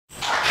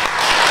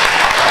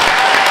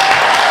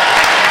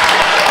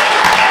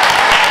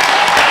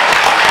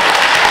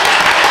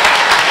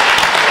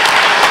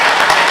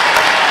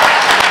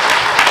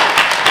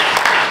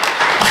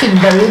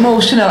getting very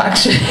emotional,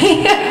 actually.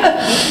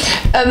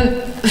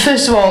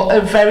 First of all,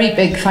 a very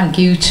big thank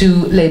you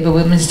to Labour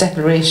Women's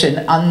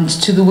Declaration and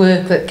to the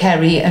work that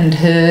Kerry and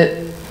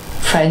her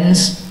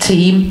friends,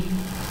 team,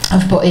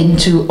 have put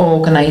into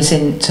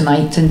organising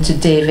tonight, and to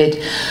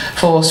David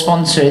for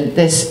sponsoring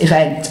this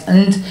event.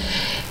 And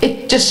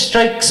it just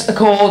strikes a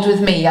chord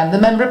with me. I'm the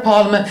Member of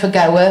Parliament for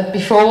Gower.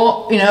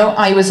 Before, you know,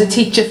 I was a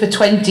teacher for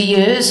 20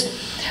 years.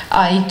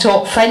 I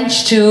taught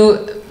French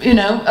to, you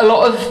know, a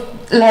lot of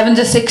 11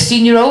 to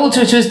 16-year-olds,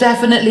 which was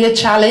definitely a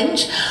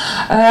challenge.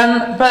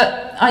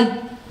 But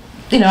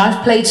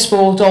I've played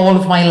sport all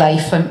of my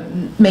life. I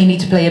may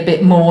need to play a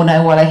bit more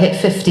now while I hit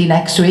 50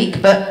 next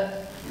week, but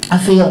I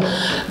feel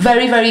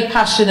very, very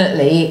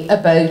passionately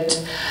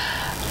about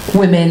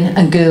women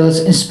and girls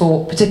in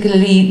sport,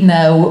 particularly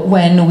now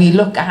when we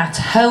look at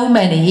how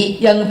many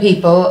young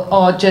people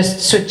are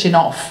just switching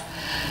off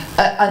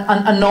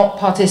and not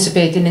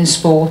participating in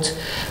sport,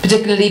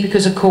 particularly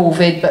because of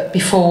COVID. But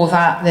before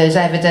that, there's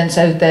evidence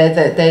out there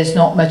that there's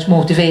not much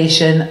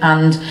motivation,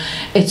 and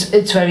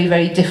it's very,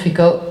 very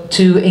difficult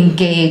to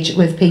engage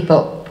with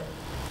people.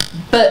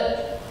 But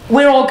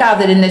we're all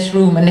gathered in this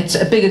room, and it's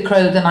a bigger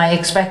crowd than I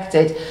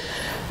expected.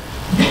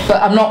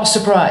 But I'm not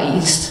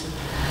surprised,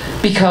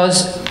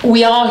 because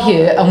we are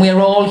here, and we're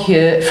all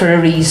here for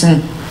a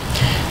reason.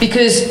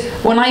 Because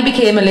when I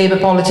became a Labour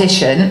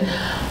politician,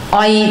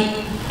 I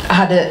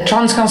had a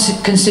trans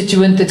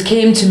constituent that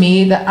came to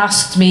me that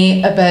asked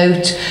me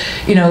about,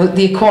 you know,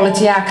 the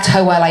Equality Act,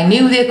 how well I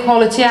knew the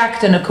Equality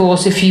Act. And of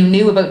course, if you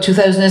knew about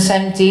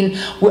 2017,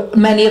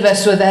 many of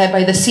us were there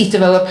by the seat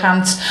of our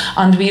pants,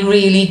 and we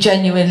really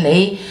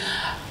genuinely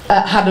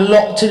had a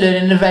lot to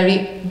learn in a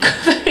very,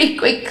 very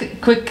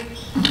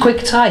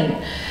quick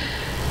time.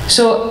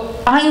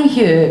 So I'm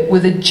here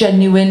with a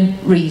genuine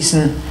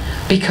reason,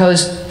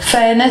 because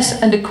fairness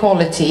and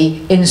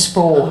equality in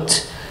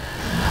sport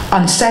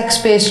and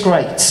sex-based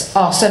rights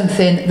are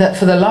something that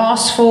for the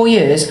last 4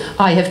 years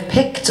I have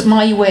picked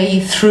my way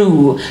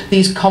through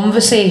these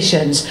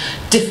conversations,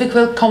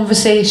 difficult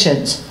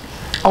conversations,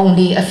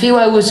 only a few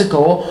hours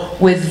ago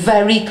with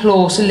very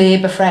close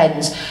Labour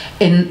friends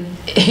in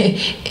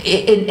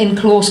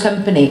close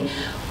company.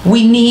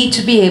 We need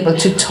to be able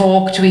to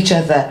talk to each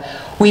other.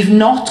 We've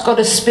not got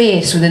a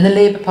space within the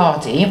Labour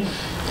Party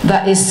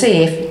that is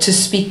safe to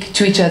speak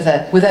to each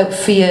other without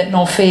fear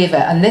nor favour,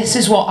 and this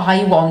is what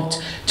I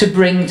want to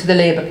bring to the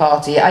Labour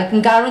Party. I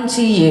can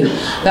guarantee you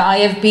that I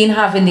have been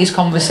having these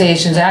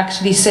conversations. I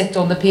actually sit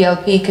on the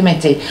PLP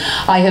committee.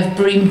 I have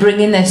been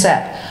bringing this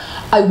up.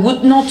 I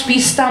would not be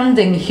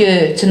standing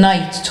here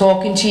tonight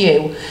talking to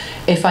you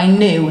if I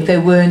knew there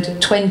weren't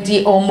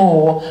 20 or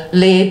more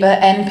Labour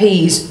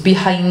MPs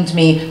behind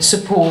me,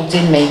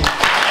 supporting me.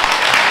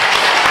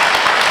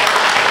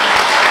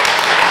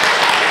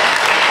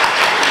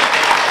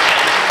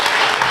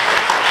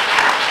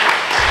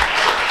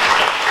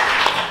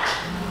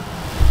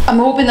 I'm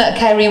hoping that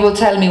Kerry will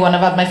tell me when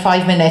I've had my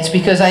 5 minutes,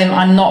 because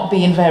I'm not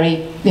being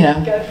very,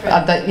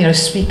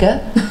 speaker.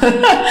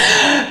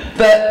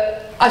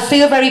 But I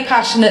feel very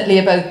passionately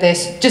about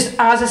this. Just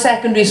as a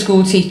secondary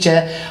school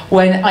teacher,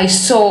 when I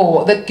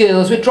saw that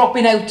girls were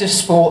dropping out of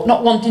sport,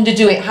 not wanting to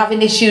do it,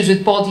 having issues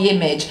with body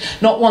image,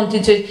 not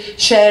wanting to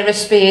share a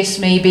space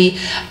maybe,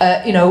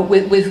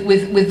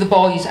 with the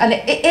boys, and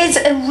it is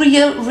a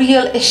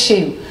real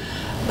issue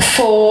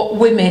for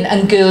women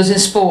and girls in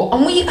sport,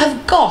 and we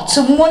have got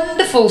some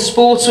wonderful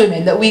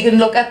sportswomen that we can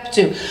look up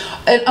to,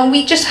 and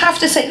we just have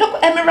to say, look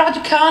what Emma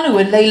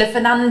Raducanu and Leila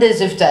Fernandez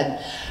have done.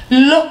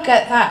 Look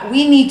at that.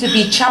 We need to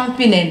be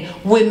championing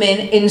women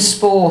in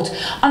sport,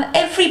 and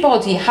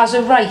everybody has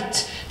a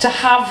right to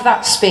have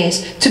that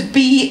space, to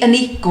be an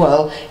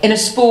equal in a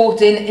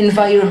sporting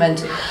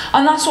environment.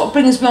 And that's what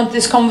brings me on to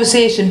this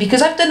conversation,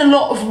 because I've done a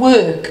lot of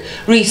work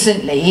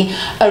recently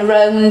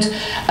around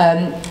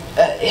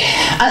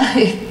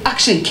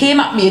actually came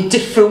at me a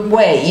different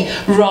way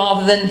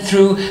rather than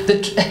through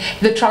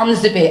the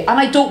trans debate. And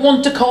I don't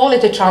want to call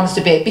it a trans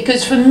debate,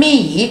 because for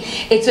me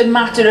it's a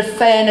matter of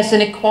fairness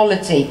and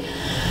equality.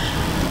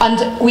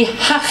 And we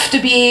have to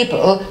be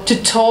able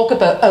to talk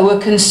about our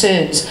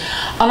concerns.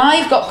 And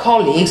I've got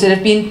colleagues that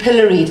have been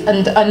pilloried,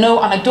 and I know,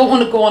 and I don't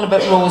want to go on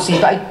about Rosie,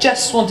 but I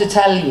just want to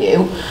tell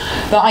you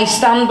that I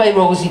stand by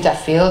Rosie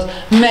Duffield.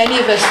 Many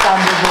of us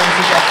stand with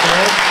Rosie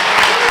Duffield.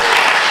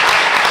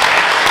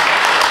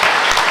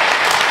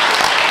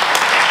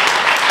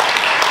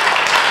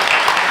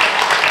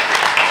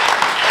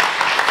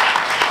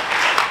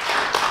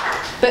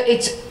 But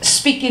it's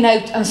speaking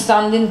out and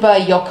standing by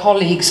your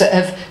colleagues that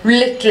have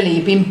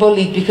literally been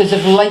bullied because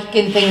of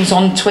liking things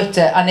on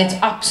Twitter, and it's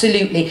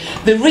absolutely,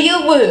 the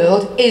real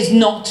world is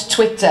not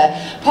Twitter.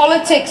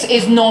 Politics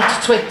is not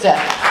Twitter.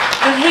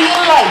 The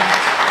real life.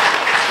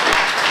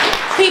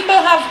 People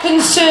have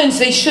concerns,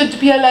 they should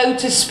be allowed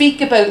to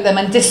speak about them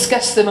and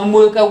discuss them and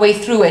work our way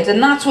through it.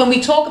 And that's when we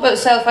talk about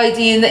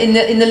self-ID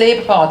in the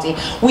Labour Party.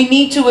 We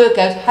need to work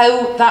out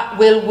how that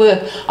will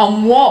work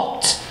and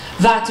what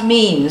that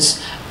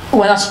means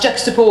when that's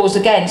juxtaposed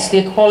against the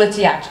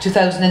Equality Act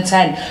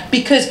 2010.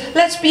 Because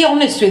let's be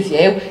honest with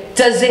you,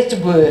 Does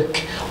it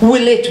work?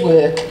 Will it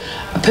work?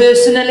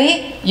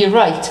 Personally, you're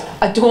right,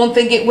 I don't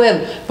think it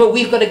will, but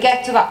we've got to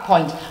get to that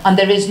point, and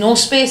there is no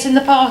space in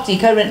the party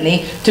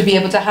currently to be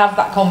able to have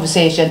that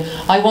conversation.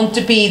 I want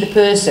to be the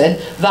person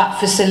that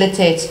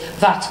facilitates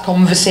that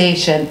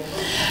conversation.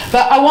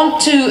 But I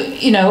want to,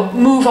 you know,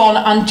 move on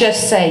and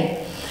just say,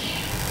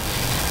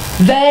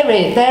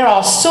 there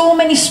are so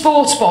many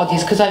sports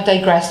bodies, because I've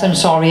digressed, I'm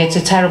sorry, it's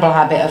a terrible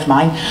habit of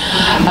mine.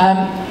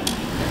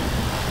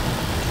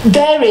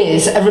 There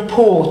is a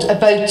report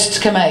about to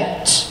come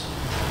out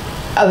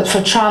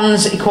for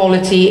trans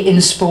equality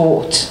in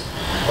sport.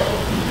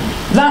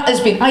 That has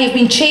been, I have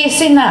been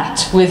chasing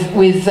that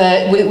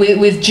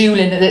with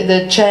Julian,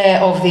 the chair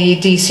of the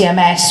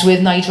DCMS,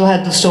 with Nigel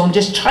Huddlestone,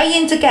 just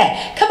trying to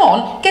get, come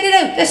on, get it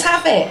out, let's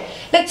have it.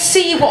 Let's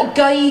see what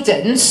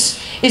guidance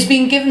is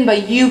being given by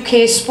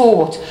UK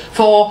sport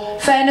for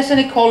fairness and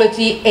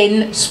equality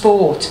in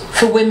sport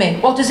for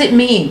women. What does it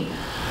mean?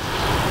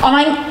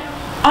 And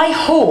I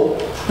hope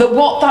that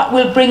what that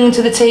will bring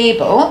to the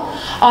table,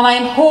 and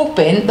I'm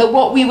hoping that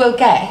what we will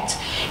get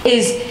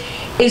is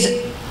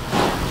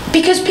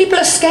because people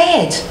are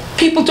scared.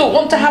 People don't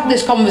want to have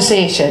this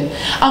conversation,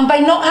 and by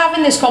not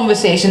having this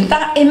conversation,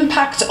 that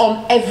impacts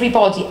on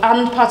everybody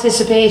and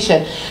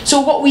participation.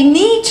 So what we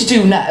need to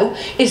do now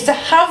is to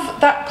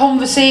have that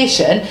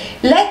conversation.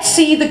 Let's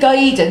see the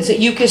guidance that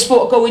UK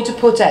Sport are going to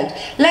put out.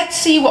 Let's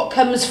see what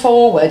comes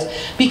forward,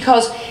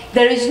 because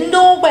there is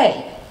no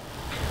way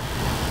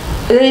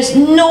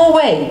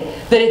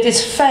that it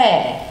is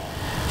fair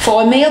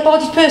for a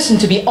male-bodied person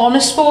to be on a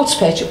sports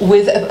pitch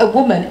with a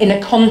woman in a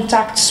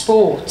contact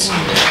sport.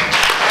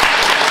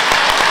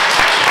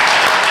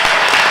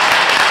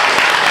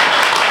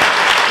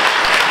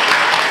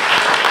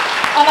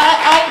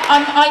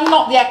 And I'm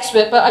not the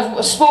expert, but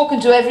I've spoken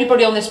to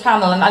everybody on this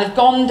panel, and I've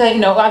gone down, you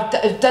know,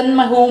 I've done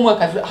my homework,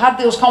 I've had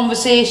those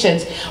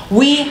conversations.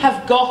 We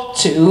have got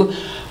to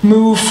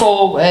move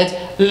forward,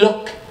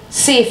 look,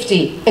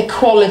 safety,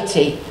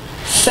 equality,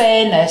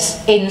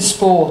 fairness in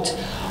sport.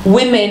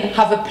 Women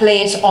have a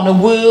place on a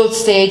world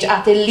stage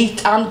at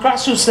elite and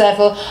grassroots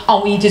level,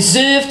 and we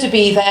deserve to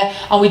be there,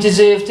 and we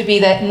deserve to be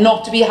there,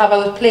 not to have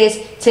our place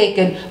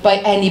taken by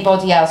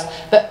anybody else.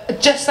 But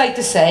I'd just like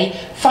to say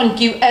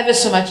thank you ever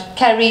so much.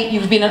 Kerry,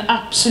 you've been an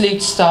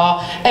absolute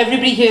star.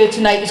 Everybody here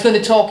tonight is going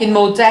to talk in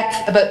more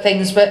depth about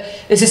things, but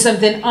this is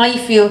something I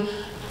feel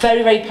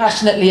very, very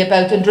passionately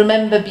about, and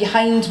remember,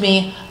 behind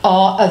me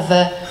are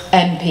other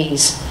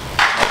MPs.